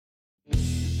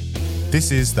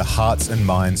This is the Hearts and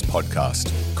Minds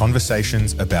podcast,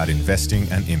 conversations about investing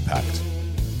and impact.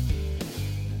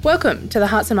 Welcome to the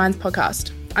Hearts and Minds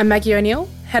podcast. I'm Maggie O'Neill,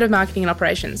 Head of Marketing and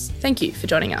Operations. Thank you for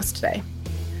joining us today.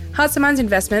 Hearts and Minds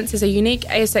Investments is a unique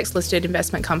ASX-listed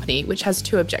investment company which has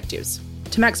two objectives: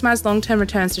 to maximise long-term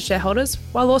returns to shareholders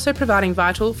while also providing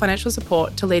vital financial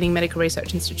support to leading medical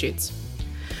research institutes.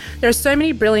 There are so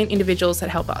many brilliant individuals that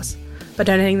help us by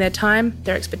donating their time,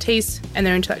 their expertise, and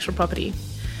their intellectual property.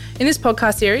 In this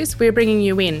podcast series, we are bringing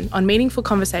you in on meaningful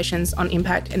conversations on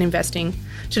impact and investing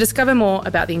to discover more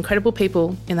about the incredible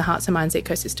people in the Hearts and Minds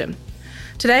ecosystem.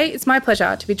 Today, it's my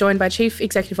pleasure to be joined by Chief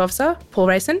Executive Officer Paul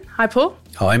Rayson. Hi, Paul.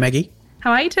 Hi, Maggie.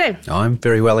 How are you today? I'm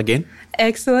very well again.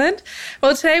 Excellent.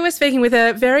 Well, today we're speaking with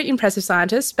a very impressive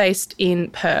scientist based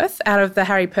in Perth out of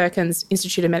the Perkins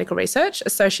Institute of Medical Research,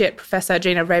 Associate Professor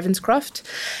Gina Ravenscroft.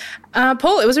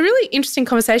 Paul, it was a really interesting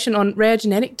conversation on rare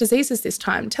genetic diseases this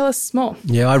time. Tell us more.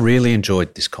 Yeah, I really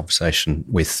enjoyed this conversation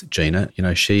with Gina. You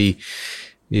know, she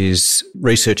is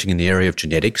researching in the area of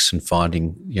genetics and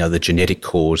finding, the genetic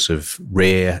cause of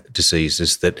rare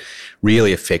diseases that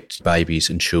really affect babies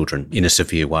and children in a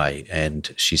severe way.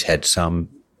 And she's had some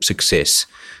success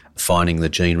finding the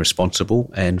gene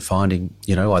responsible and finding,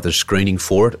 either screening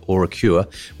for it or a cure,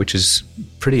 which is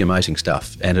pretty amazing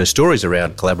stuff. And her stories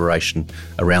around collaboration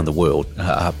around the world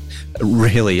are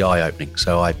really eye-opening.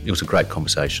 So it was a great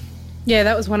conversation. Yeah,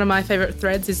 that was one of my favourite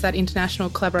threads, is that international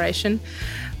collaboration.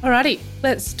 Alrighty,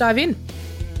 let's dive in.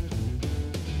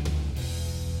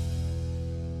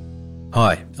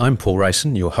 Hi, I'm Paul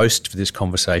Rayson, your host for this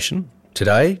conversation.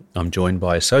 Today, I'm joined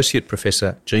by Associate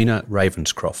Professor Gina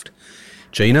Ravenscroft.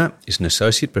 Gina is an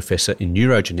Associate Professor in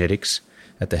Neurogenetics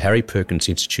at the Perkins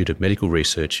Institute of Medical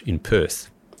Research in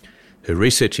Perth. Her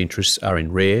research interests are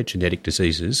in rare genetic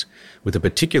diseases, with a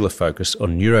particular focus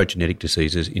on neurogenetic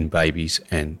diseases in babies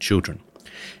and children.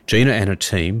 Gina and her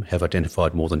team have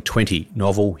identified more than 20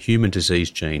 novel human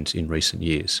disease genes in recent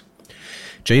years.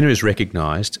 Gina is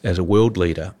recognised as a world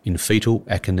leader in fetal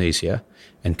akinesia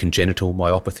and congenital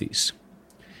myopathies.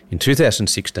 In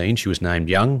 2016, she was named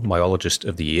Young Myologist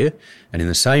of the Year, and in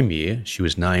the same year, she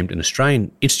was named an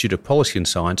Australian Institute of Policy and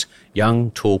Science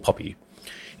Young Tall Poppy.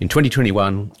 In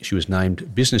 2021, she was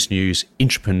named Business News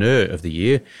Entrepreneur of the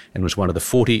Year and was one of the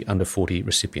 40 under 40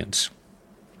 recipients.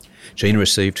 Gina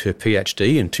received her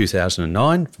PhD in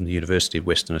 2009 from the University of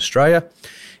Western Australia.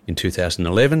 In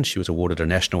 2011, she was awarded a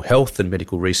National Health and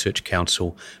Medical Research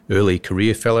Council Early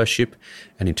Career Fellowship,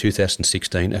 and in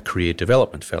 2016, a Career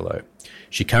Development Fellow.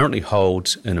 She currently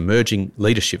holds an Emerging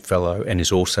Leadership Fellow and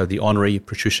is also the Honorary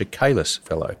Patricia Kalis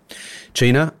Fellow.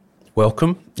 Gina,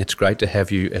 welcome. It's great to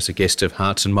have you as a guest of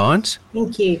Hearts and Minds.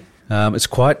 Thank you. It's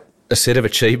quite a set of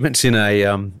achievements in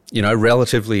a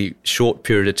relatively short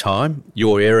period of time.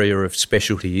 Your area of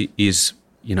specialty is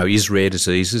rare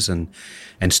diseases and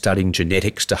studying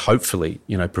genetics to hopefully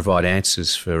provide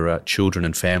answers for children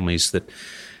and families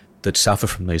that suffer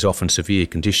from these often severe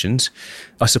conditions.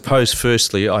 I suppose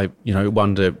firstly I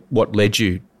wonder what led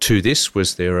you to this.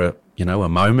 Was there a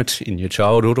moment in your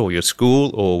childhood or your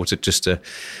school, or was it just a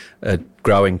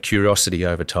growing curiosity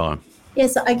over time?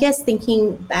 Yes, I guess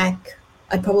thinking back,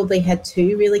 I probably had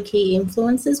two really key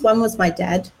influences. One was my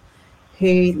dad,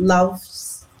 who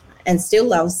loves and still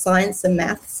loves science and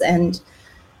maths. And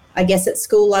I guess at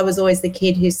school, I was always the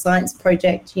kid whose science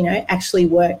project, actually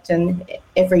worked, and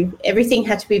everything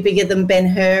had to be bigger than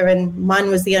Ben-Hur. And mine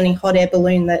was the only hot air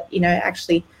balloon that,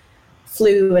 actually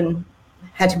flew and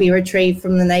had to be retrieved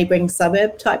from the neighbouring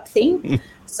suburb type thing.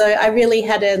 So I really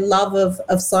had a love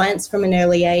of science from an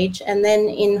early age. And then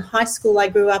in high school, I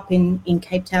grew up in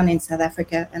Cape Town in South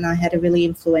Africa, and I had a really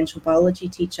influential biology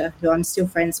teacher who I'm still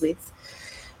friends with,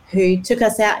 who took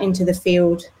us out into the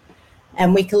field,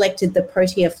 and we collected the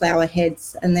protea flower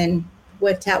heads and then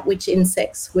worked out which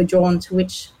insects were drawn to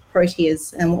which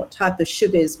proteas and what type of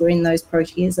sugars were in those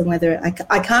proteas, and whether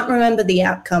I can't remember the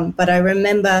outcome, but I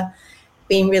remember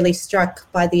being really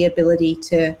struck by the ability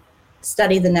to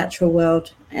study the natural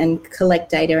world and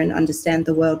collect data and understand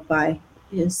the world by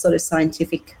sort of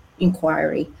scientific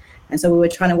inquiry. And so we were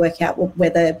trying to work out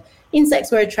whether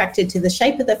insects were attracted to the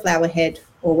shape of the flower head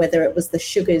or whether it was the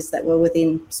sugars that were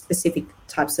within specific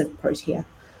types of protea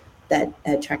that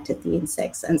attracted the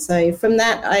insects. And so from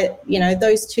that,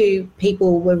 those two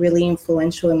people were really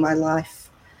influential in my life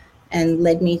and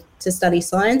led me to study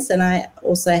science. And I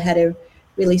also had a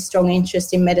really strong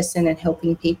interest in medicine and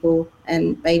helping people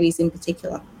and babies in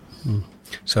particular.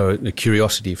 So the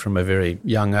curiosity from a very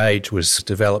young age was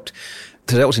developed.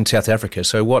 So that was in South Africa.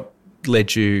 So what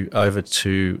led you over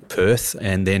to Perth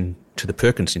and then to the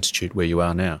Perkins Institute where you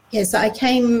are now? Yeah, so I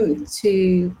came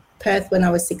to Perth when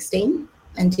I was 16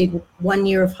 and did 1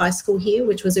 year of high school here,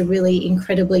 which was a really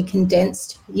incredibly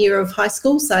condensed year of high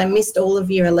school. So I missed all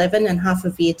of year 11 and half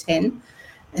of year 10.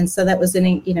 And so that was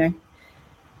an,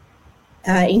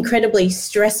 incredibly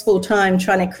stressful time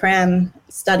trying to cram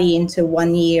study into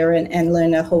 1 year and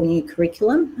learn a whole new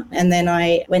curriculum. And then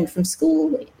I went from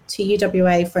school to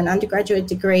UWA for an undergraduate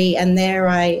degree, and there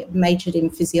I majored in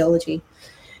physiology.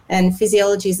 And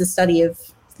physiology is the study of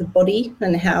the body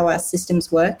and how our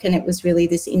systems work, and it was really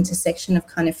this intersection of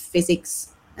kind of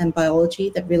physics and biology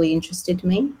that really interested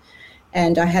me.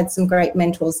 And I had some great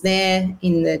mentors there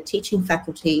in the teaching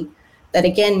faculty that,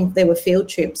 again, there were field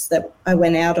trips that I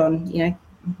went out on,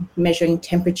 measuring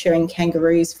temperature in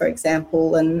kangaroos, for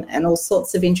example, and all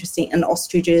sorts of interesting, and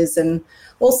ostriches, and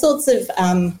all sorts of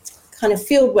kind of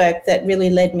field work that really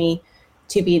led me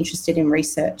to be interested in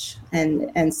research.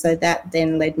 And so that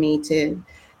then led me to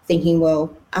thinking,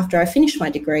 well, after I finish my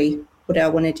degree, what do I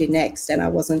want to do next? And I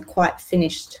wasn't quite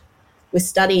finished with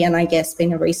study. And I guess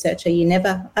being a researcher, you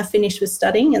never are finished with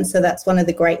studying. And so that's one of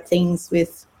the great things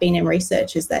with being in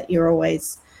research, is that you're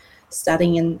always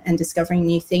studying and discovering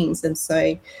new things. And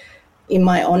so in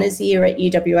my honours year at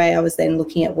UWA, I was then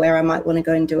looking at where I might want to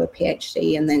go and do a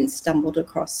PhD, and then stumbled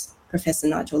across Professor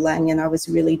Nigel Lang. And I was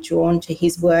really drawn to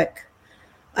his work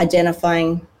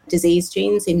identifying disease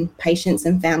genes in patients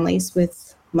and families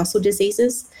with muscle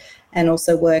diseases, and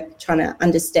also work trying to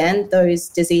understand those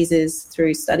diseases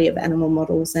through study of animal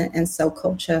models and cell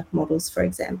culture models, for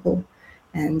example.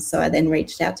 And so I then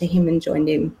reached out to him and joined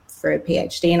him for a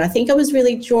PhD. And I think I was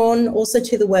really drawn also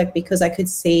to the work because I could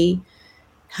see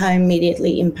how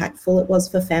immediately impactful it was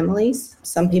for families.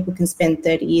 Some people can spend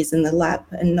 30 years in the lab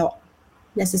and not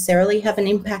necessarily have an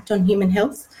impact on human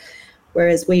health,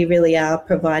 whereas we really are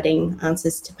providing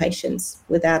answers to patients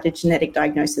without a genetic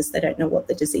diagnosis. They don't know what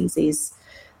the disease is,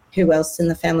 who else in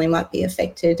the family might be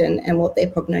affected, and what their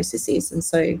prognosis is. And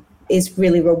so it's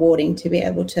really rewarding to be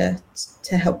able to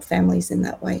help families in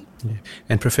that way. Yeah.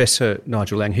 And Professor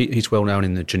Nigel Lang, he's well known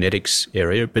in the genetics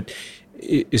area, but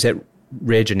is that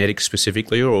rare genetics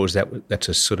specifically, or is that's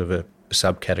a sort of a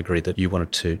subcategory that you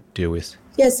wanted to deal with?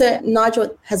 Yeah, so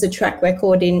Nigel has a track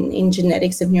record in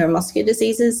genetics of neuromuscular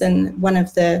diseases, and one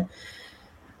of the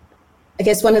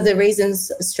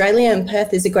reasons Australia and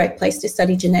Perth is a great place to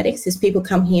study genetics is people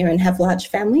come here and have large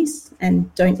families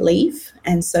and don't leave.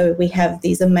 And so we have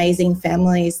these amazing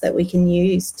families that we can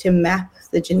use to map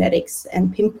the genetics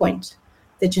and pinpoint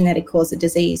the genetic cause of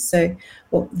disease. So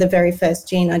the very first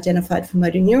gene identified for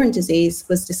motor neuron disease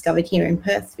was discovered here in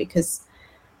Perth because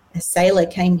a sailor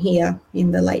came here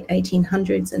in the late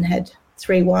 1800s and had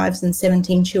 3 wives and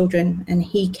 17 children, and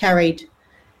he carried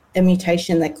a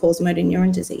mutation that caused motor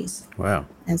neuron disease. Wow.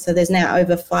 And so there's now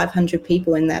over 500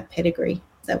 people in that pedigree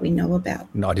that we know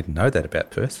about. No, I didn't know that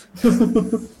about Perth.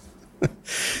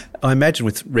 I imagine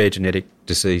with rare genetic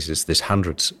diseases, there's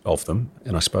hundreds of them,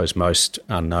 and I suppose most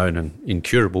unknown and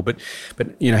incurable. But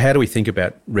how do we think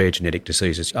about rare genetic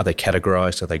diseases? Are they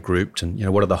categorised? Are they grouped? And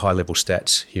what are the high-level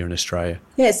stats here in Australia?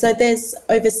 Yeah, so there's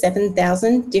over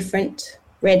 7,000 different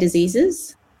rare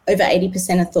diseases. Over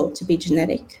 80% are thought to be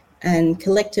genetic, and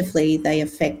collectively they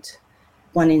affect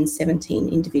 1 in 17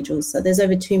 individuals. So there's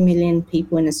over 2 million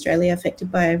people in Australia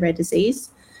affected by a rare disease.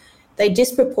 They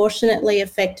disproportionately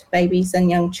affect babies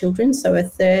and young children. So a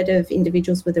third of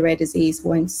individuals with a rare disease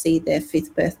won't see their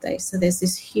 5th birthday. So there's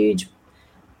this huge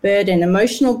burden,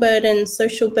 emotional burden,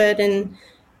 social burden,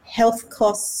 health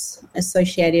costs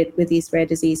associated with these rare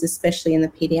diseases, especially in the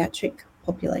paediatric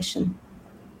population.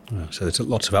 Oh, so there's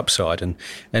lots of upside.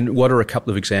 And what are a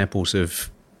couple of examples of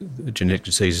genetic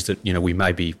diseases that we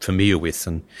may be familiar with,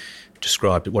 and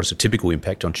describe what is a typical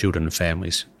impact on children and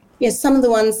families? Yes, some of the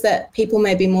ones that people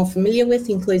may be more familiar with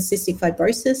include cystic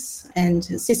fibrosis. And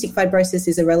cystic fibrosis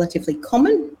is a relatively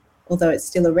common, although it's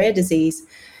still a rare disease,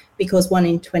 because 1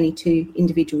 in 22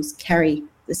 individuals carry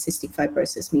the cystic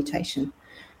fibrosis mutation.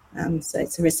 So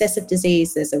it's a recessive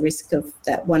disease. There's a risk of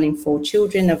that 1 in 4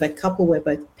 children of a couple where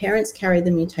both parents carry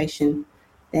the mutation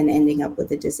then ending up with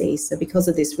the disease. So because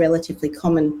of this relatively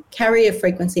common carrier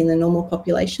frequency in the normal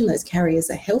population, those carriers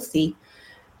are healthy.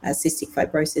 Cystic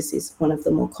fibrosis is one of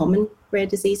the more common rare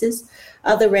diseases.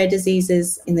 Other rare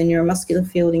diseases in the neuromuscular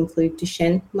field include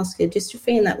Duchenne muscular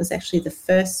dystrophy, and that was actually the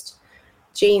first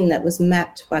gene that was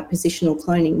mapped by positional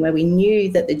cloning, where we knew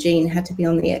that the gene had to be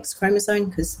on the X chromosome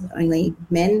because only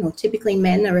men, or typically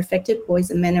men, are affected, boys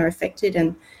and men are affected,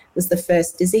 and was the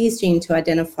first disease gene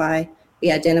to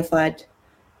be identified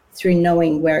through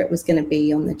knowing where it was going to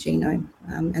be on the genome,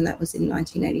 and that was in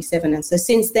 1987. And so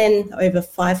since then, over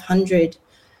 500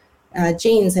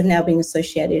 genes have now been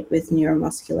associated with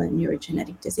neuromuscular and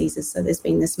neurogenetic diseases. So there's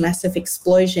been this massive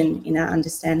explosion in our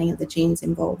understanding of the genes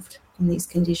involved in these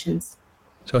conditions.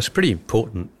 So it's a pretty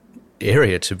important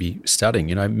area to be studying.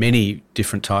 Many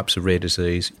different types of rare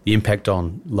disease. The impact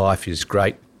on life is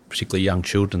great, particularly young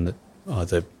children that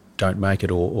either don't make it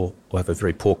or have a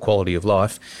very poor quality of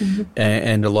life,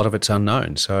 and a lot of it's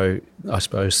unknown. So I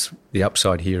suppose the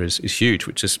upside here is huge,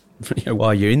 which is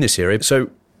why you're in this area. So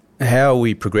how are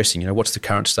we progressing? What's the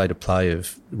current state of play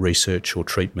of research or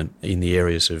treatment in the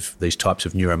areas of these types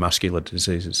of neuromuscular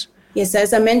diseases? Yes,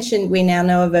 as I mentioned, we now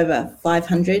know of over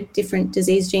 500 different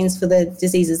disease genes for the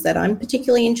diseases that I'm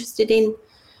particularly interested in.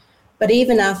 But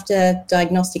even after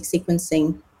diagnostic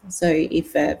sequencing, so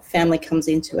if a family comes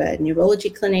into a neurology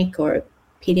clinic or a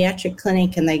pediatric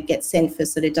clinic and they get sent for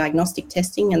sort of diagnostic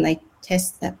testing and they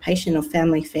test that patient or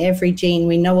family for every gene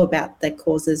we know about that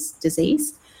causes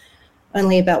disease,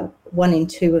 only about 1 in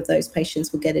 2 of those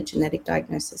patients will get a genetic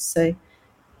diagnosis. So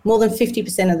more than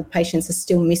 50% of the patients are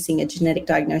still missing a genetic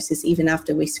diagnosis even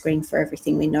after we screen for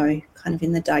everything we know kind of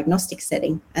in the diagnostic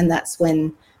setting. And that's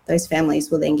when those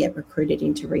families will then get recruited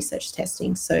into research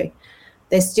testing. So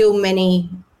there's still many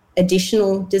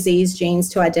additional disease genes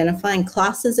to identify and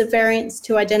classes of variants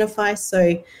to identify.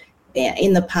 So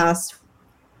in the past,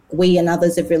 we and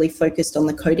others have really focused on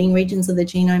the coding regions of the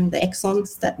genome, the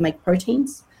exons that make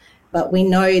proteins. But we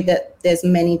know that there's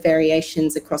many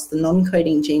variations across the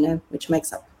non-coding genome, which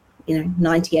makes up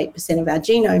 98% of our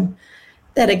genome,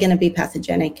 that are going to be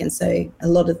pathogenic. And so a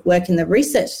lot of work in the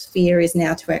research sphere is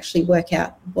now to actually work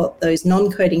out what those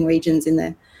non-coding regions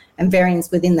and variants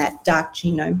within that dark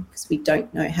genome, because we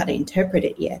don't know how to interpret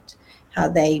it yet, how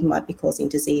they might be causing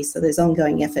disease. So there's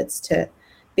ongoing efforts to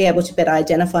be able to better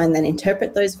identify and then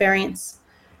interpret those variants.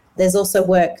 There's also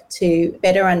work to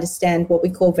better understand what we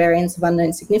call variants of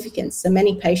unknown significance. So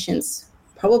many patients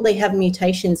probably have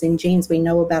mutations in genes we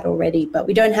know about already, but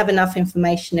we don't have enough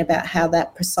information about how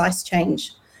that precise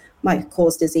change might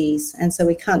cause disease. And so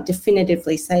we can't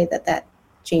definitively say that that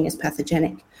gene is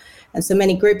pathogenic. And so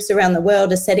many groups around the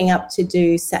world are setting up to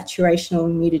do saturational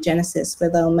mutagenesis, where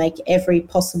they'll make every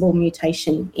possible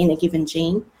mutation in a given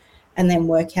gene and then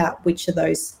work out which of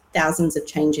those thousands of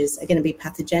changes are going to be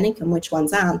pathogenic and which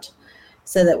ones aren't,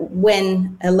 so that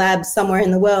when a lab somewhere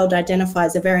in the world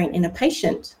identifies a variant in a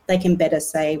patient, they can better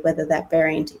say whether that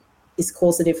variant is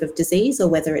causative of disease or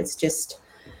whether it's just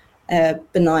a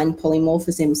benign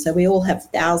polymorphism. So we all have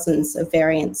thousands of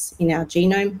variants in our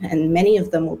genome, and many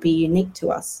of them will be unique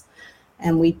to us.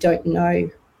 And we don't know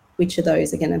which of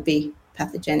those are going to be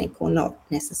pathogenic or not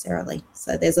necessarily.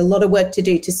 So there's a lot of work to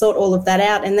do to sort all of that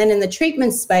out. And then in the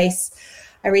treatment space,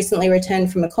 I recently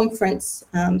returned from a conference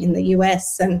in the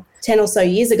US, and 10 or so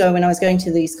years ago when I was going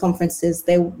to these conferences,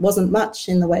 there wasn't much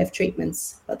in the way of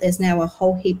treatments, but there's now a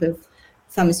whole heap of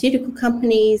pharmaceutical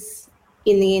companies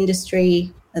in the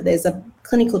industry. There's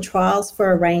clinical trials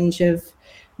for a range of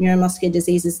neuromuscular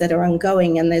diseases that are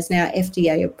ongoing, and there's now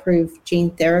FDA-approved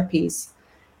gene therapies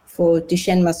for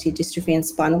Duchenne muscular dystrophy and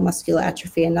spinal muscular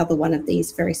atrophy, another one of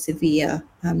these very severe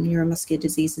neuromuscular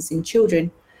diseases in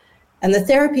children. And the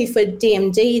therapy for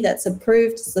DMD that's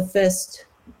approved is the first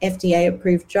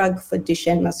FDA-approved drug for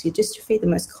Duchenne muscular dystrophy, the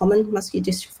most common muscular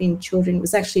dystrophy in children,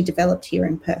 was actually developed here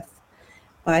in Perth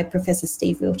by Professor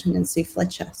Steve Wilton and Sue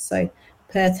Fletcher. So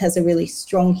Perth has a really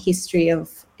strong history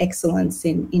of excellence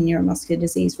in neuromuscular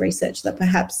disease research that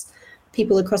perhaps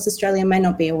people across Australia may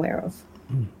not be aware of.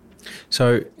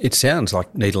 So it sounds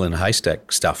like needle in a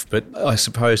haystack stuff, but I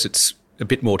suppose it's a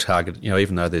bit more targeted,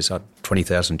 even though there's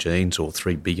 20,000 genes or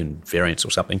 3 billion variants or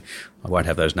something. I won't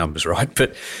have those numbers right,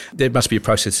 but there must be a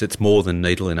process that's more than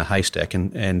needle in a haystack.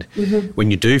 And when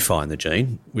you do find the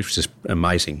gene, which is an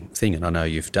amazing thing, and I know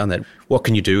you've done that, what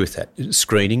can you do with that?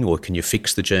 Screening, or can you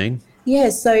fix the gene? Yeah,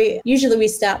 so usually we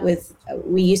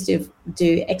used to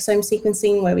do exome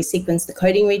sequencing where we sequence the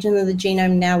coding region of the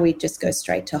genome. Now we just go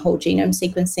straight to whole genome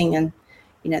sequencing, and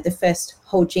the first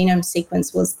whole genome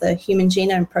sequence was the Human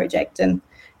Genome Project and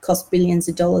cost billions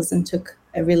of dollars and took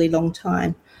a really long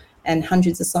time, and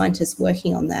hundreds of scientists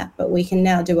working on that. But we can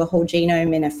now do a whole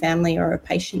genome in a family or a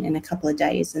patient in a couple of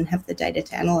days and have the data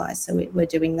to analyse. So we're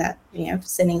doing that,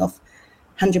 sending off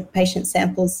 100 patient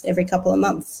samples every couple of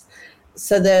months.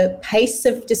 So the pace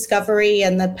of discovery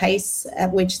and the pace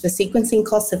at which the sequencing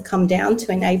costs have come down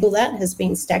to enable that has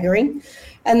been staggering.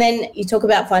 And then you talk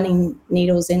about finding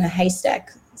needles in a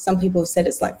haystack. Some people have said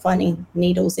it's like finding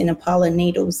needles in a pile of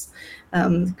needles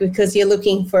because you're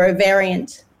looking for a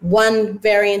variant. One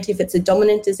variant if it's a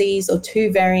dominant disease, or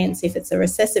 2 variants if it's a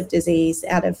recessive disease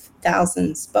out of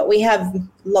thousands. But we have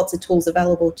lots of tools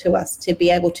available to us to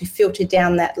be able to filter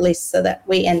down that list so that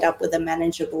we end up with a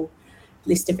manageable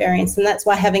list of variants. And that's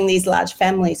why having these large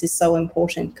families is so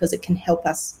important, because it can help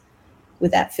us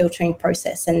with that filtering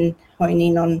process and hone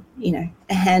in on,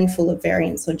 a handful of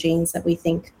variants or genes that we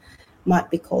think might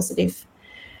be causative.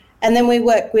 And then we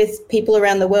work with people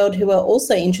around the world who are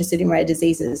also interested in rare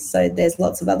diseases. So there's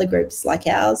lots of other groups like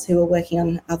ours who are working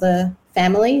on other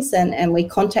families, and we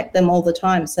contact them all the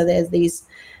time. So there's these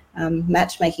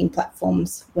matchmaking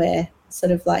platforms where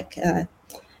sort of like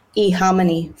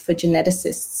eHarmony for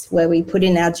geneticists, where we put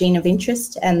in our gene of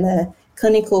interest and the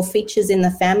clinical features in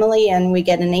the family, and we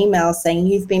get an email saying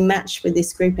you've been matched with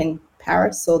this group in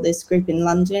Paris or this group in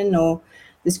London or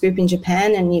this group in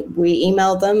Japan, and we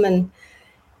email them, and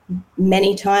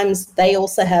many times they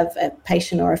also have a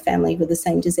patient or a family with the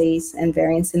same disease and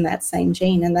variants in that same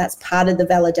gene. And that's part of the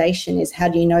validation, is how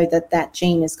do you know that that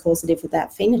gene is causative of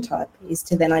that phenotype, is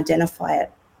to then identify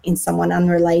it in someone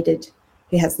unrelated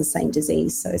who has the same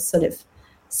disease. So it sort of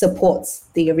supports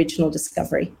the original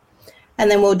discovery. And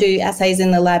then we'll do assays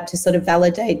in the lab to sort of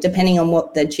validate, depending on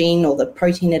what the gene or the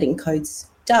protein it encodes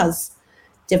does,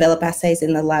 develop assays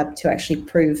in the lab to actually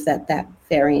prove that that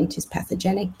variant is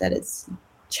pathogenic, that it's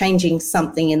changing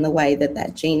something in the way that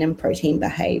that gene and protein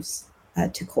behaves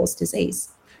to cause disease.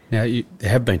 Now, there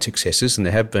have been successes and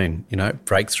there have been,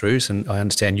 breakthroughs, and I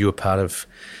understand you were part of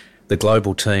the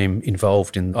global team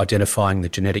involved in identifying the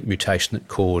genetic mutation that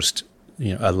caused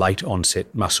a late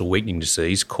onset muscle weakening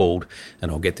disease called, and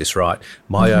I'll get this right,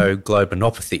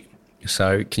 myoglobinopathy.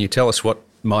 So can you tell us what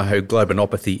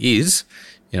myoglobinopathy is,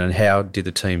 and how did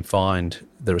the team find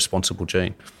the responsible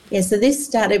gene? Yeah, so this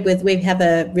started with, we have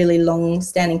a really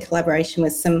long-standing collaboration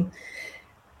with some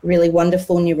really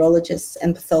wonderful neurologists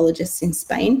and pathologists in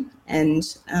Spain. And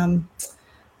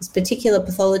this particular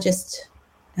pathologist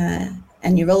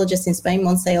and neurologist in Spain,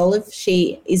 Montse Olive,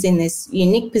 she is in this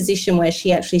unique position where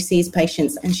she actually sees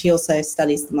patients and she also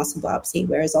studies the muscle biopsy,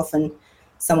 whereas often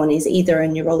someone is either a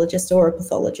neurologist or a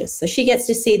pathologist. So she gets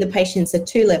to see the patients at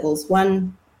two levels,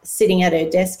 one sitting at her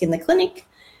desk in the clinic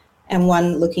and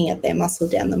one looking at their muscle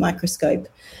down the microscope.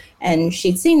 And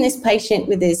she'd seen this patient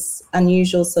with this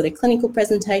unusual sort of clinical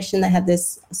presentation. They had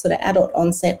this sort of adult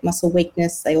onset muscle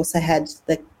weakness. They also had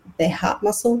their heart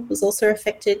muscle was also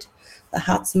affected, the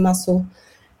heart's muscle.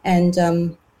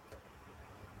 And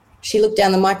she looked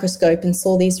down the microscope and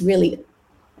saw these really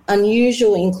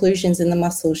unusual inclusions in the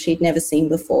muscle she'd never seen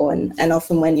before. And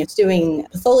often when you're doing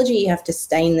pathology, you have to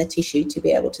stain the tissue to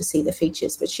be able to see the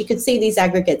features. But she could see these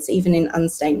aggregates even in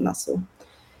unstained muscle.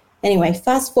 Anyway,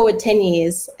 fast forward 10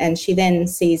 years, and she then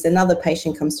sees another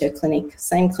patient comes to her clinic,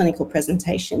 same clinical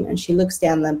presentation, and she looks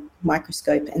down the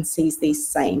microscope and sees these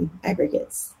same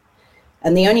aggregates.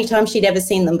 And the only time she'd ever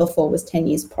seen them before was 10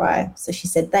 years prior. So she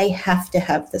said, they have to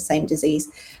have the same disease.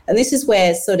 And this is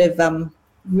where sort of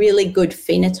really good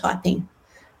phenotyping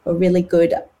or really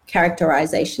good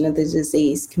characterization of the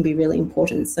disease can be really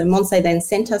important. So Montse then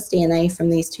sent us DNA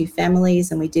from these two families,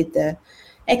 and we did the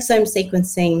exome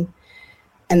sequencing.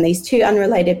 And these two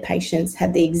unrelated patients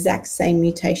had the exact same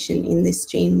mutation in this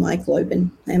gene,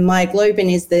 myoglobin. And myoglobin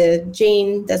is the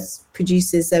gene that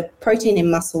produces a protein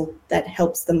in muscle that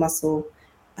helps the muscle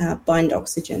bind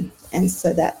oxygen. And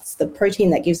so that's the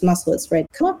protein that gives muscle its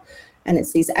red color. And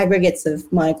it's these aggregates of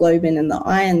myoglobin and the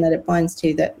iron that it binds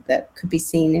to that could be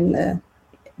seen in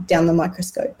down the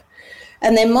microscope.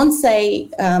 And then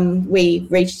Montse, we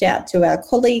reached out to our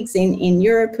colleagues in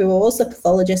Europe who are also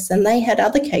pathologists, and they had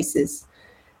other cases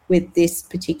with this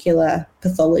particular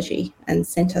pathology and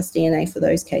sent us DNA for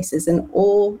those cases. And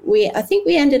I think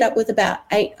we ended up with about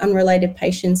 8 unrelated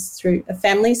patients through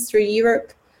families through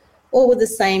Europe, all with the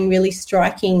same really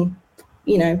striking,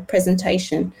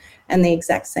 presentation and the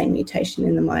exact same mutation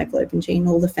in the myoglobin gene.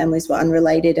 All the families were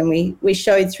unrelated, and we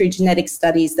showed through genetic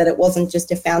studies that it wasn't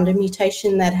just a founder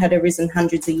mutation that had arisen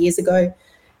hundreds of years ago,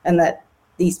 and that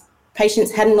these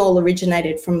patients hadn't all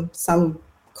originated from some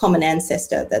common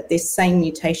ancestor, that this same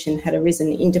mutation had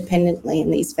arisen independently in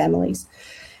these families.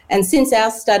 And since our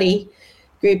study,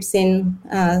 groups in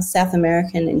South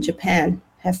America and in Japan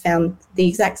have found the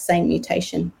exact same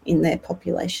mutation in their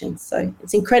population. So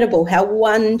it's incredible how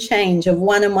one change of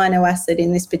one amino acid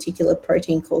in this particular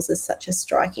protein causes such a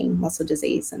striking muscle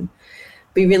disease. And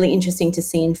it'd be really interesting to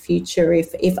see in future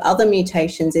if other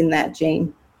mutations in that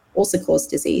gene also cause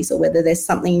disease, or whether there's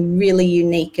something really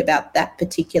unique about that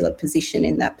particular position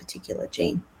in that particular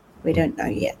gene. We don't know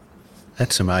yet.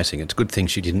 That's amazing. It's a good thing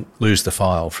she didn't lose the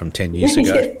file from 10 years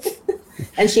ago.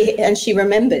 And she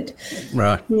remembered.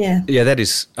 Right. Yeah. Yeah, that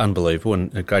is unbelievable,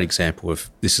 and a great example of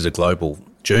this is a global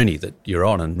journey that you're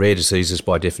on, and rare diseases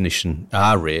by definition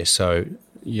are rare. So,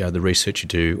 the research you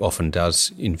do often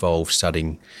does involve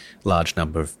studying large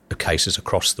number of cases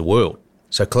across the world.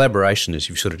 So collaboration, as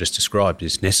you've sort of just described,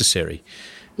 is necessary.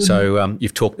 Mm-hmm. So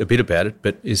you've talked a bit about it,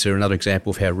 but is there another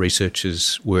example of how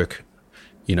researchers work,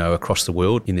 across the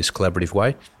world in this collaborative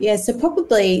way? Yeah, so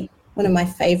probably one of my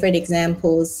favourite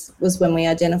examples was when we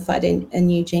identified a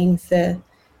new gene for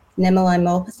Nemaline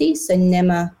myopathy. So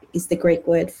NEMA is the Greek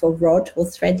word for rod or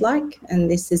thread-like,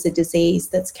 and this is a disease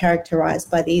that's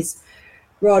characterised by these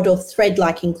rod or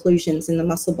thread-like inclusions in the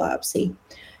muscle biopsy.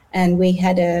 And we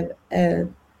had a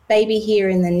baby here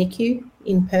in the NICU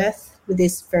in Perth with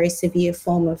this very severe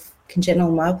form of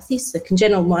congenital myopathy. So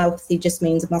congenital myopathy just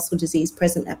means a muscle disease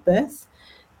present at birth.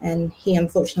 And he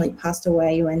unfortunately passed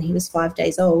away when he was 5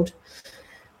 days old.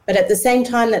 But at the same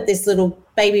time that this little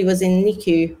baby was in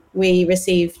NICU, we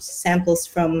received samples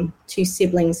from 2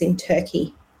 siblings in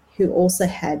Turkey who also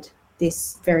had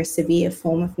this very severe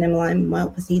form of Nemaline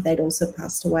myopathy. They'd also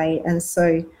passed away. And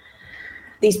so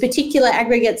these particular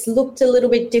aggregates looked a little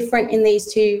bit different in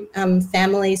these 2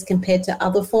 families compared to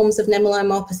other forms of Nemaline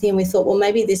myopathy. And we thought, well,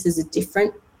 maybe this is a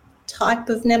different type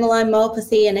of Nemaline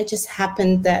myopathy. And it just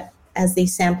happened that as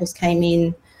these samples came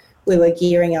in, we were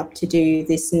gearing up to do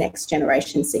this next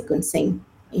generation sequencing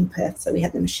in Perth. So we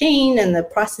had the machine and the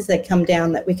prices had come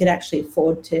down that we could actually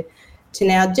afford to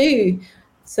now do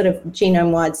sort of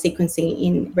genome-wide sequencing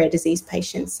in rare disease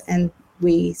patients. And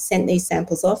we sent these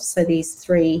samples off. So these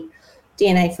 3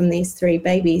 DNA from these 3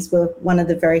 babies were one of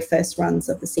the very first runs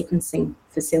of the sequencing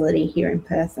facility here in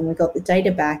Perth. And we got the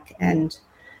data back, and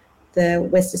the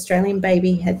West Australian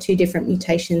baby had 2 different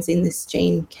mutations in this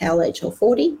gene,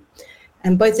 CAL-HL40.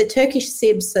 And both the Turkish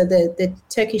sibs, so the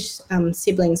Turkish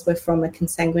siblings were from a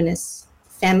consanguineous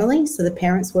family, so the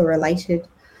parents were related.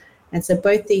 And so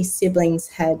both these siblings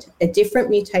had a different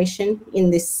mutation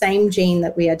in this same gene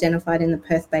that we identified in the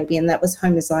Perth baby, and that was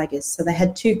homozygous. So they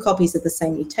had 2 copies of the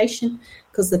same mutation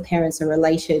because the parents are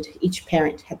related. Each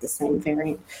parent had the same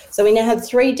variant. So we now have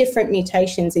 3 different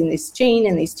mutations in this gene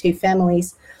in these 2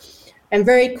 families. And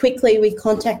very quickly, we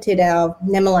contacted our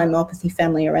Nemaline myopathy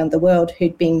family around the world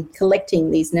who'd been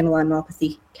collecting these Nemaline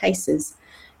myopathy cases.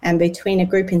 And between a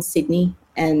group in Sydney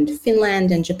and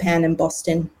Finland and Japan and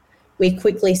Boston, we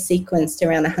quickly sequenced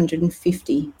around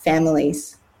 150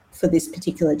 families for this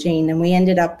particular gene. And we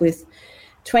ended up with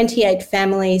 28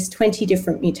 families, 20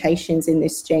 different mutations in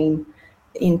this gene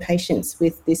in patients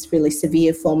with this really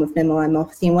severe form of Nemaline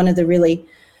myopathy. And one of the really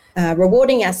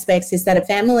rewarding aspects is that a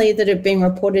family that had been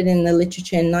reported in the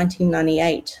literature in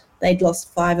 1998, they'd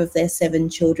lost 5 of their 7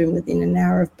 children within an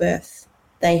hour of birth.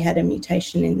 They had a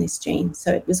mutation in this gene.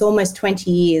 So it was almost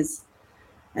 20 years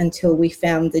until we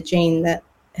found the gene that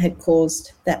had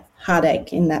caused that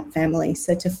heartache in that family.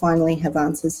 So to finally have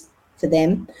answers for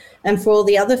them and for all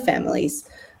the other families.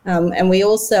 And we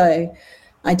also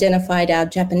identified, our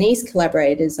Japanese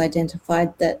collaborators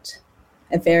identified that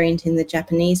a variant in the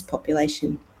Japanese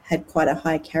population had quite a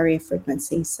high carrier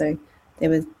frequency. So there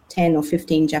were 10 or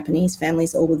 15 Japanese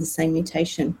families, all with the same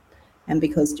mutation. And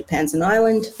because Japan's an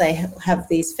island, they have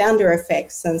these founder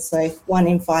effects. And so 1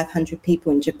 in 500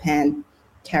 people in Japan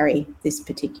carry this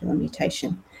particular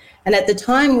mutation. And at the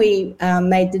time we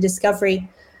made the discovery,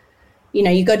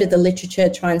 you go to the literature,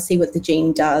 try and see what the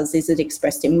gene does. Is it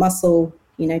expressed in muscle?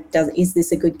 Is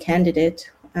this a good candidate?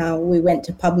 We went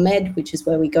to PubMed, which is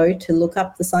where we go to look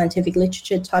up the scientific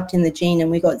literature, typed in the gene, and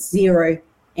we got 0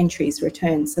 entries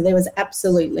returned. So there was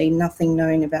absolutely nothing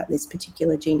known about this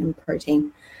particular gene and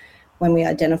protein when we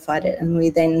identified it. And we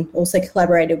then also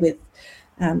collaborated with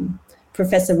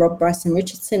Professor Rob Bryson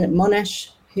Richardson at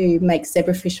Monash, who makes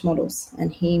zebrafish models.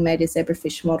 And he made a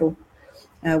zebrafish model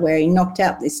where he knocked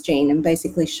out this gene and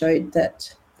basically showed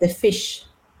that the fish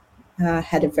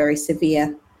had a very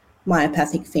severe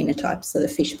myopathic phenotype. So the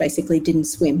fish basically didn't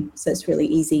swim. So it's really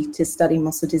easy to study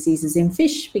muscle diseases in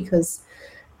fish because,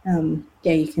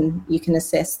 you can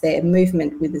assess their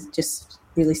movement with just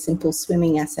really simple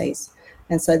swimming assays.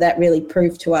 And so that really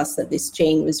proved to us that this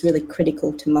gene was really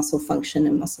critical to muscle function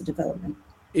and muscle development.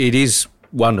 It is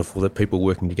wonderful that people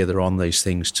working together on these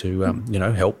things to,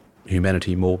 help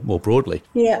humanity more broadly.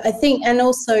 Yeah, I think, and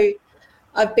also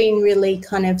I've been really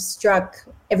kind of struck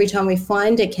every time we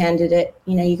find a candidate,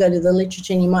 you go to the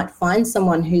literature and you might find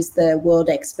someone who's the world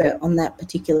expert on that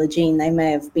particular gene. They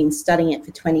may have been studying it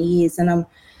for 20 years. And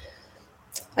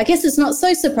I guess it's not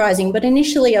so surprising, but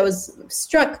initially I was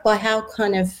struck by how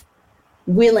kind of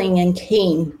willing and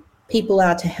keen people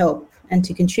are to help and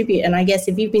to contribute. And I guess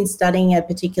if you've been studying a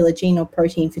particular gene or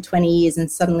protein for 20 years and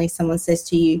suddenly someone says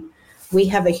to you, we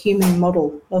have a human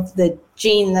model of the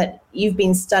gene that you've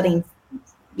been studying,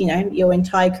 your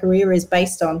entire career is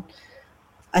based on.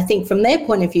 I think from their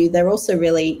point of view, they're also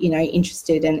really,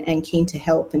 interested and keen to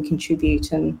help and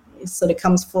contribute. And it sort of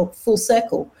comes full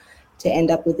circle to end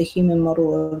up with the human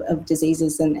model of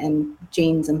diseases and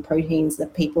genes and proteins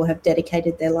that people have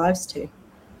dedicated their lives to.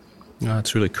 Oh,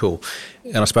 that's really cool.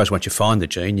 And I suppose once you find the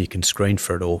gene, you can screen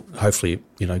for it or hopefully,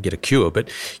 get a cure. But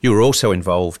you were also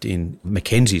involved in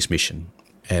Mackenzie's mission,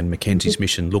 and Mackenzie's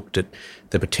mission looked at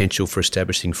the potential for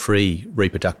establishing free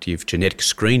reproductive genetic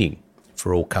screening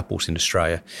for all couples in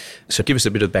Australia. So give us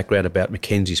a bit of background about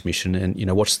Mackenzie's mission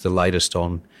and, what's the latest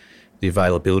on the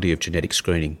availability of genetic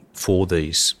screening for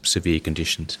these severe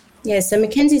conditions? Yeah, so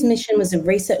Mackenzie's mission was a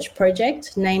research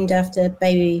project named after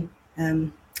baby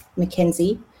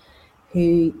Mackenzie,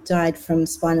 who died from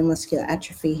spinal muscular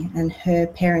atrophy, and her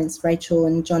parents, Rachel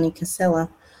and Johnny Casella,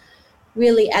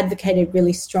 really advocated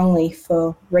really strongly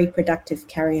for reproductive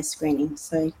carrier screening.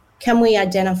 So can we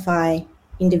identify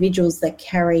individuals that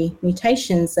carry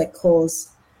mutations that cause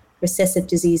recessive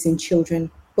disease in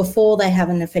children before they have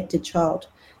an affected child?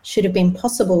 Should have been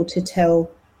possible to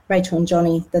tell Rachel and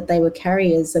Johnny that they were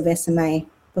carriers of SMA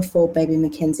before baby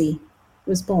Mackenzie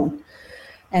was born.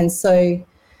 And so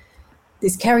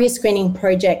this carrier screening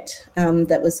project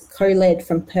that was co-led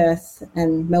from Perth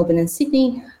and Melbourne and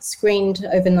Sydney screened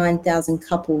over 9,000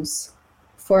 couples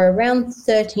for around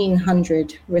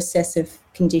 1,300 recessive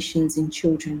conditions in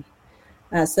children.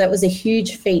 So that was a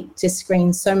huge feat to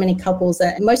screen so many couples.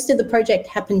 Most of the project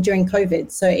happened during COVID.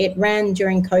 So it ran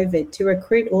during COVID to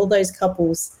recruit all those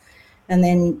couples and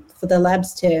then for the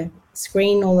labs to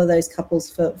screen all of those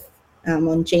couples for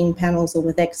on gene panels or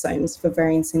with exomes for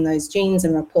variants in those genes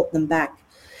and report them back.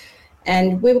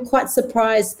 And we were quite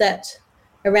surprised that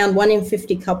around 1 in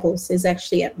 50 couples is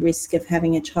actually at risk of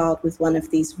having a child with one of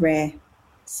these rare,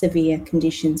 severe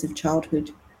conditions of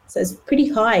childhood. So it's pretty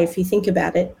high if you think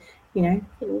about it.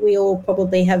 We all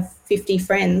probably have 50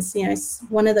 friends.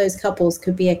 One of those couples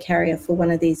could be a carrier for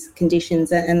one of these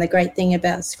conditions. And the great thing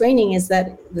about screening is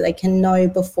that they can know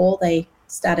before they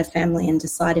start a family and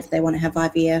decide if they want to have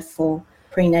IVF or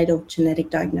prenatal genetic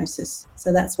diagnosis.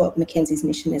 So that's what Mackenzie's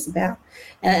mission is about.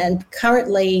 And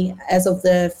currently, as of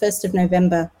the 1st of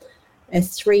November, a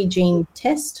 3-gene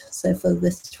test. So for the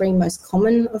 3 most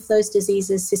common of those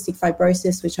diseases, cystic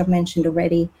fibrosis, which I've mentioned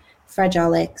already,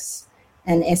 Fragile X,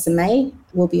 and SMA,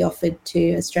 will be offered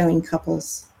to Australian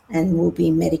couples and will be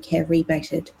Medicare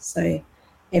rebated. So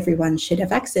everyone should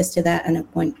have access to that and it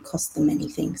won't cost them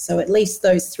anything. So at least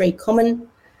those 3 common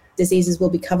diseases will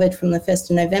be covered from the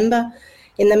 1st of November.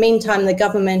 In the meantime, the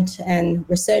government and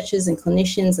researchers and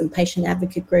clinicians and patient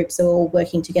advocate groups are all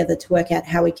working together to work out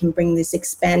how we can bring this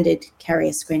expanded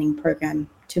carrier screening program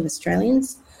to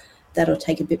Australians. That'll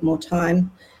take a bit more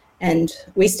time. And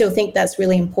we still think that's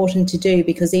really important to do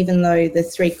because even though the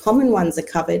 3 common ones are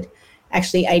covered,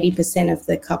 actually 80% of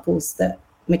the couples that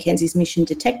Mackenzie's mission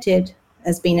detected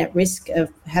as being at risk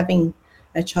of having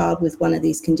a child with one of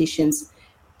these conditions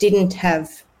didn't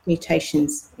have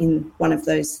mutations in one of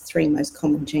those 3 most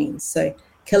common genes. So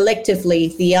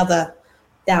collectively, the other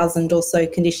 1,000 or so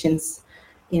conditions,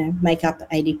 make up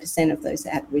 80% of those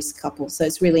at-risk couples. So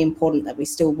it's really important that we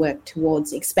still work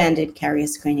towards expanded carrier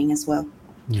screening as well.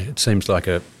 Yeah, it seems like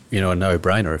a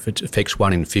no-brainer. If it affects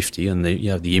 1 in 50 and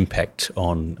the impact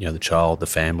on the child, the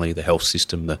family, the health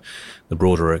system, the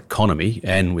broader economy,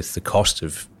 and with the cost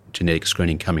of genetic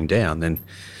screening coming down, then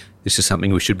this is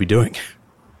something we should be doing.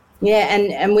 Yeah,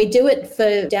 and we do it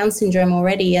for Down syndrome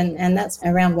already, and that's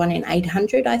around 1 in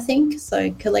 800, I think.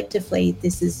 So collectively,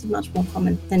 this is much more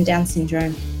common than Down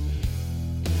syndrome.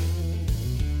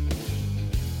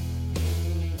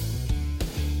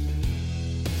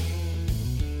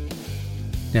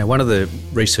 Now, one of the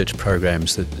research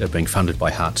programs that are being funded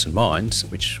by Hearts and Minds,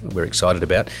 which we're excited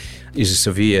about, is a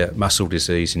severe muscle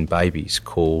disease in babies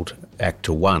called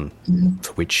ACTA1,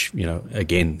 for which,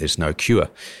 again, there's no cure.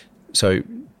 So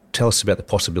tell us about the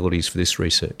possibilities for this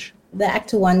research. The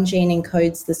ACTA1 gene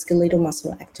encodes the skeletal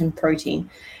muscle actin protein.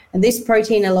 And this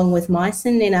protein, along with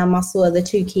myosin in our muscle, are the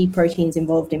 2 key proteins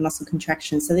involved in muscle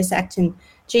contraction. So this actin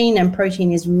gene and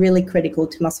protein is really critical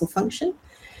to muscle function.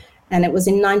 And it was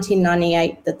in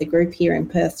 1998 that the group here in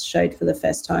Perth showed for the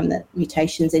first time that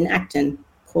mutations in actin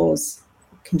cause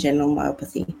congenital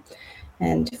myopathy.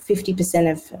 And 50%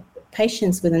 of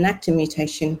patients with an actin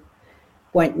mutation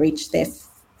won't reach their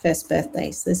first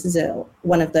birthday. So this is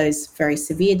one of those very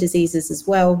severe diseases as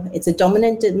well. It's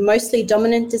a mostly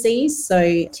dominant disease.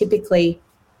 So typically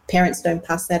parents don't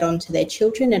pass that on to their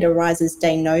children. It arises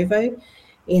de novo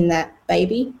in that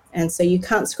baby. And so you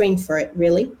can't screen for it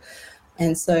really.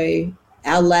 And so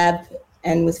our lab,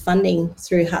 and with funding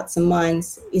through Hearts and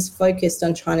Minds, is focused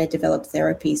on trying to develop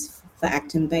therapies for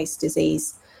actin-based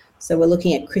disease. So we're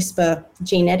looking at CRISPR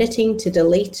gene editing to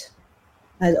delete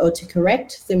or to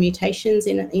correct the mutations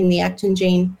in the actin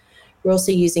gene. We're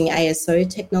also using ASO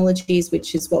technologies,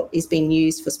 which is what is being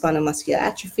used for spinal muscular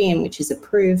atrophy and which is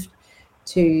approved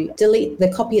to delete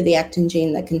the copy of the actin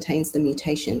gene that contains the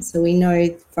mutation. So we know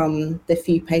from the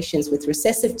few patients with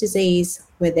recessive disease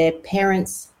where their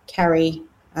parents carry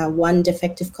one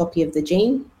defective copy of the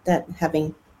gene, that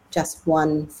having just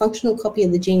one functional copy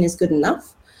of the gene is good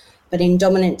enough. But in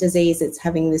dominant disease, it's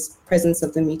having this presence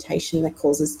of the mutation that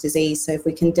causes disease. So if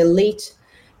we can delete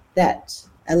that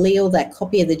allele, that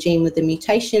copy of the gene with the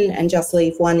mutation, and just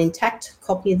leave one intact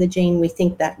copy of the gene, we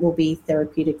think that will be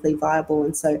therapeutically viable.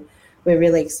 And so we're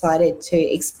really excited to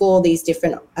explore these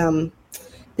different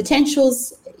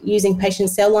potentials using patient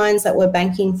cell lines that we're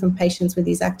banking from patients with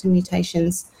these actin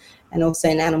mutations, and also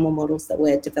in animal models that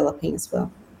we're developing as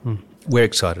well. We're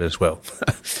excited as well.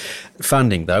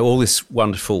 Funding, though, all this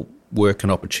wonderful work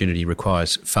and opportunity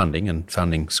requires funding, and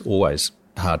funding's always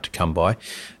hard to come by.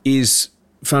 Is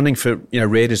funding for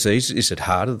rare disease, is it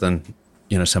harder than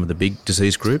some of the big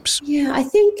disease groups? Yeah, I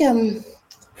think in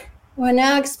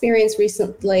our experience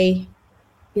recently,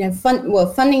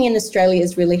 funding in Australia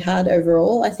is really hard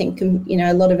overall. I think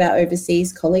a lot of our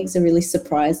overseas colleagues are really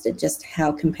surprised at just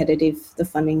how competitive the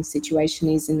funding situation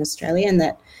is in Australia, and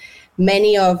that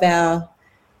many of our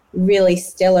really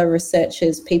stellar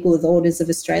researchers, people with Orders of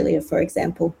Australia, for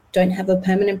example, don't have a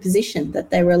permanent position, that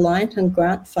they're reliant on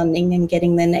grant funding and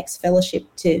getting their next fellowship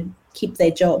to keep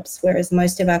their jobs, whereas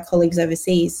most of our colleagues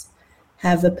overseas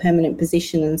have a permanent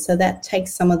position. And so that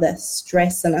takes some of the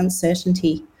stress and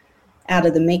uncertainty out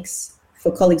of the mix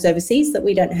for colleagues overseas that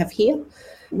we don't have here.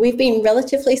 We've been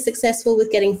relatively successful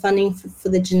with getting funding for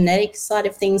the genetic side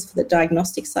of things, for the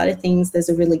diagnostic side of things. There's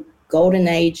a really golden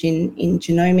age in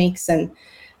genomics, and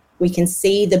we can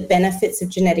see the benefits of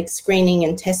genetic screening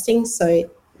and testing.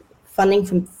 So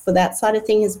funding for that side of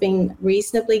thing has been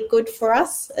reasonably good for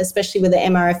us, especially with the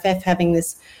MRFF having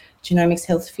this Genomics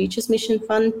Health Futures Mission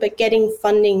Fund. But getting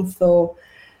funding for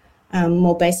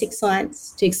more basic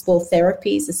science to explore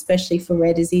therapies, especially for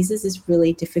rare diseases, is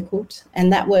really difficult.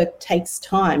 And that work takes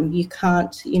time. You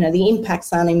can't, the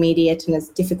impacts aren't immediate, and it's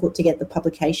difficult to get the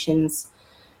publications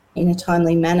in a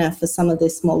timely manner for some of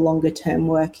this more longer term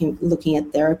work in looking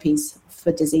at therapies for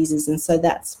diseases. And so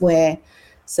that's where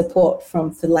support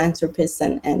from philanthropists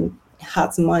and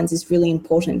Hearts and Minds is really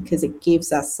important, because it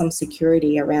gives us some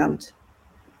security around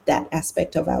that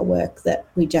aspect of our work that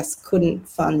we just couldn't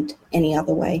fund any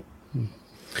other way.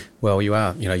 Well,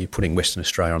 you're putting Western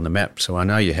Australia on the map, so I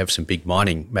know you have some big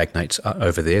mining magnates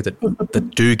over there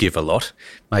that do give a lot.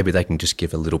 Maybe they can just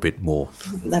give a little bit more.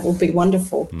 That would be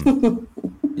wonderful.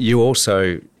 You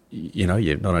also,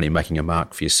 you're not only making a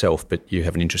mark for yourself, but you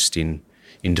have an interest in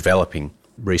developing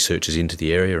researchers into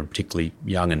the area, and particularly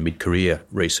young and mid-career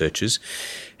researchers.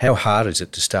 How hard is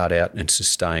it to start out and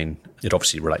sustain, it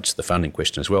obviously relates to the funding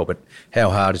question as well, but how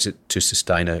hard is it to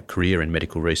sustain a career in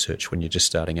medical research when you're just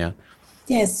starting out?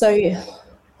 Yeah, so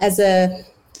as a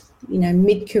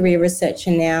mid-career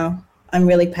researcher now, I'm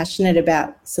really passionate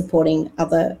about supporting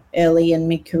other early and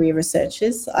mid-career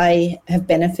researchers. I have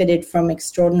benefited from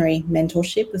extraordinary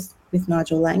mentorship with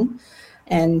Nigel Lang,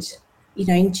 and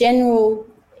in general,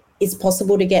 it's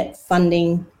possible to get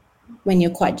funding when you're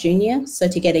quite junior. So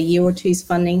to get a year or two's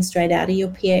funding straight out of your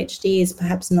PhD is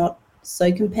perhaps not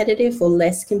so competitive or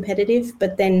less competitive.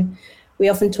 But then we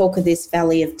often talk of this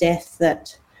valley of death,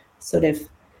 that sort of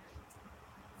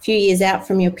few years out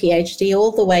from your PhD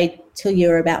all the way till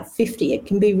you're about 50, it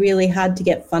can be really hard to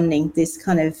get funding, this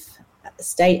kind of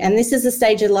state. And this is a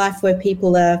stage of life where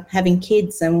people are having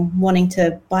kids and wanting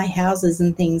to buy houses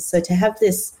and things. So to have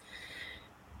this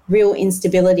real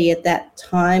instability at that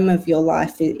time of your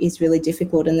life is really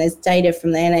difficult. And there's data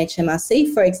from the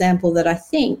NHMRC, for example, that I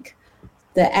think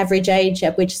the average age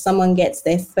at which someone gets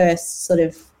their first sort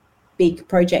of big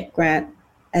project grant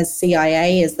as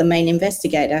CIA, as the main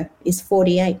investigator, is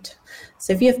 48.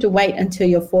 So if you have to wait until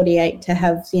you're 48 to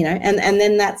have, and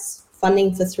then that's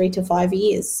funding for 3 to 5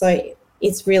 years. So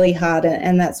it's really hard,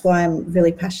 and that's why I'm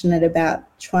really passionate about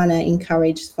trying to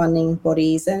encourage funding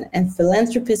bodies and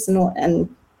philanthropists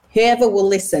and whoever will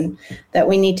listen, that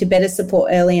we need to better support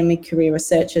early and mid-career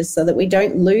researchers so that we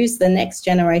don't lose the next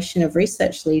generation of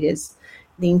research leaders,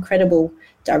 the incredible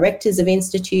directors of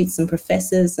institutes and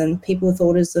professors and people with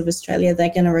Orders of Australia. They're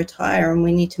going to retire, and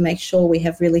we need to make sure we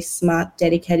have really smart,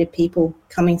 dedicated people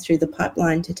coming through the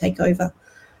pipeline to take over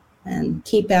and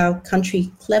keep our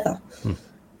country clever.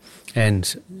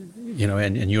 And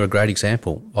you're a great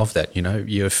example of that.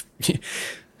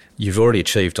 You've already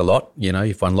achieved a lot.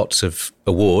 You've won lots of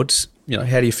awards.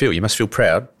 How do you feel? You must feel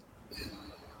proud.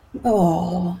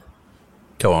 Oh,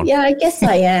 go on. Yeah, I guess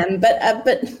I am. But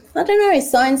I don't know.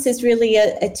 Science is really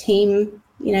a team.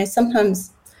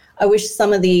 Sometimes I wish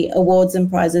some of the awards and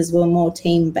prizes were more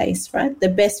team-based, right? The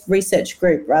best research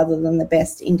group rather than the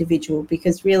best individual,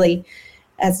 because really,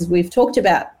 as we've talked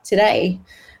about today,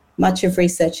 much of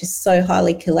research is so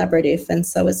highly collaborative, and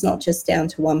so it's not just down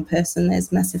to one person.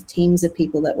 There's massive teams of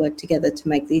people that work together to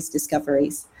make these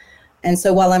discoveries. And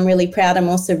so while I'm really proud, I'm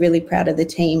also really proud of the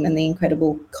team and the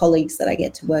incredible colleagues that I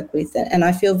get to work with. And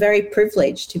I feel very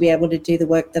privileged to be able to do the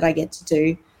work that I get to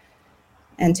do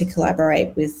and to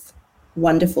collaborate with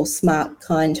wonderful, smart,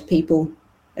 kind people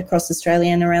across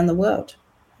Australia and around the world.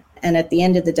 And at the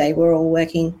end of the day, we're all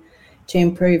working to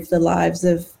improve the lives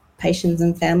of patients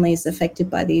and families affected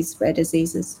by these rare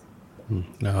diseases.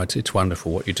 No, it's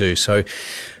wonderful what you do. So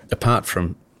apart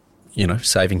from,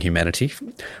 saving humanity,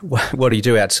 what do you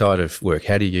do outside of work?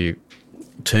 How do you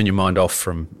turn your mind off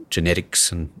from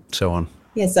genetics and so on?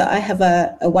 Yeah, so I have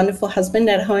a wonderful husband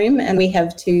at home, and we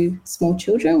have 2 small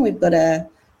children. We've got a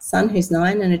son who's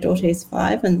 9 and a daughter who's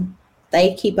 5, and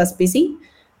they keep us busy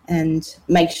and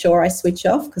make sure I switch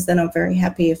off, because then I'm very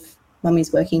happy if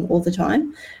mummy's working all the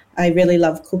time. I really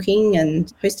love cooking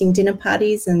and hosting dinner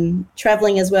parties and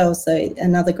travelling as well. So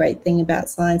another great thing about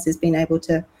science is being able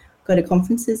to go to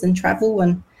conferences and travel,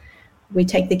 and we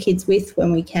take the kids with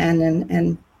when we can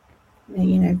and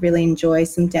really enjoy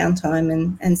some downtime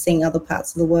and seeing other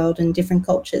parts of the world and different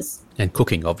cultures. And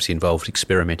cooking obviously involved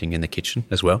experimenting in the kitchen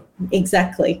as well.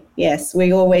 Exactly, yes.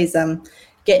 We always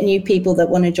get new people that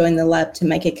want to join the lab to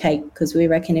make a cake, because we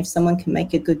reckon if someone can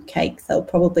make a good cake, they'll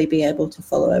probably be able to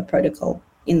follow a protocol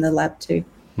in the lab too.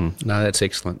 No, that's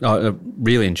excellent. I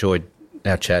really enjoyed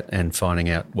our chat and finding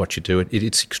out what you do.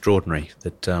 It's extraordinary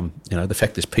that, the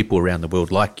fact there's people around the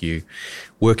world like you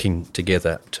working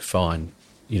together to find,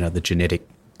 the genetic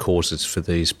causes for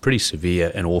these pretty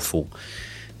severe and awful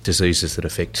diseases that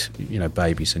affect,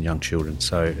 babies and young children.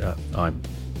 So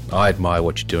I admire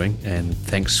what you're doing, and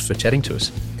thanks for chatting to us.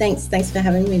 Thanks for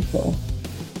having me, Paul.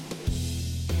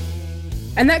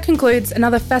 And that concludes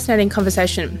another fascinating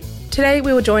conversation. Today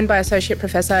we were joined by Associate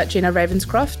Professor Gina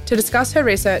Ravenscroft to discuss her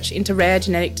research into rare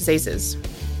genetic diseases.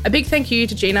 A big thank you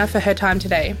to Gina for her time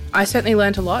today. I certainly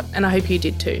learnt a lot, and I hope you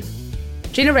did too.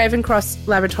 Gina Ravenscroft's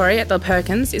laboratory at the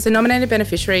Perkins is a nominated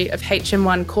beneficiary of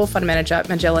HM1 Core Fund Manager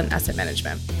Magellan Asset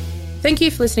Management. Thank you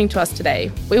for listening to us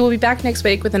today. We will be back next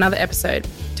week with another episode.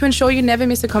 To ensure you never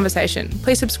miss a conversation,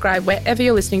 please subscribe wherever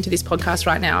you're listening to this podcast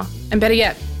right now. And better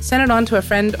yet, send it on to a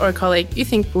friend or a colleague you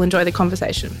think will enjoy the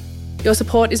conversation. Your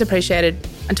support is appreciated.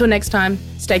 Until next time,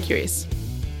 stay curious.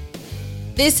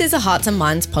 This is a Hearts and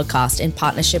Minds podcast in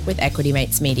partnership with Equity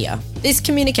Mates Media. This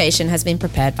communication has been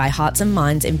prepared by Hearts and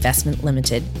Minds Investment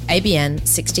Limited, ABN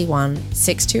 61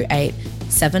 628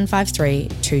 753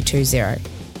 220.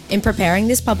 In preparing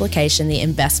this publication, the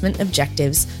investment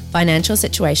objectives, financial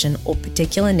situation, or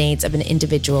particular needs of an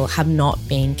individual have not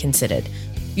been considered.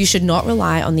 You should not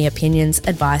rely on the opinions,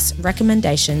 advice,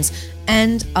 recommendations,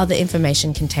 and other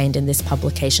information contained in this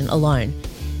publication alone.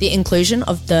 The inclusion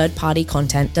of third-party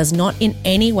content does not in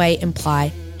any way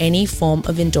imply any form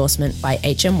of endorsement by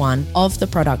HM1 of the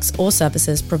products or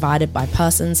services provided by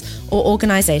persons or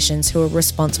organisations who are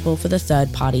responsible for the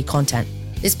third-party content.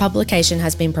 This publication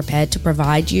has been prepared to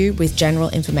provide you with general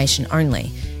information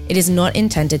only. It is not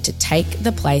intended to take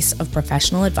the place of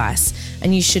professional advice,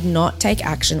 and you should not take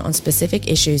action on specific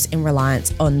issues in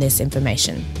reliance on this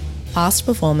information. Past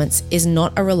performance is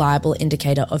not a reliable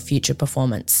indicator of future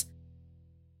performance.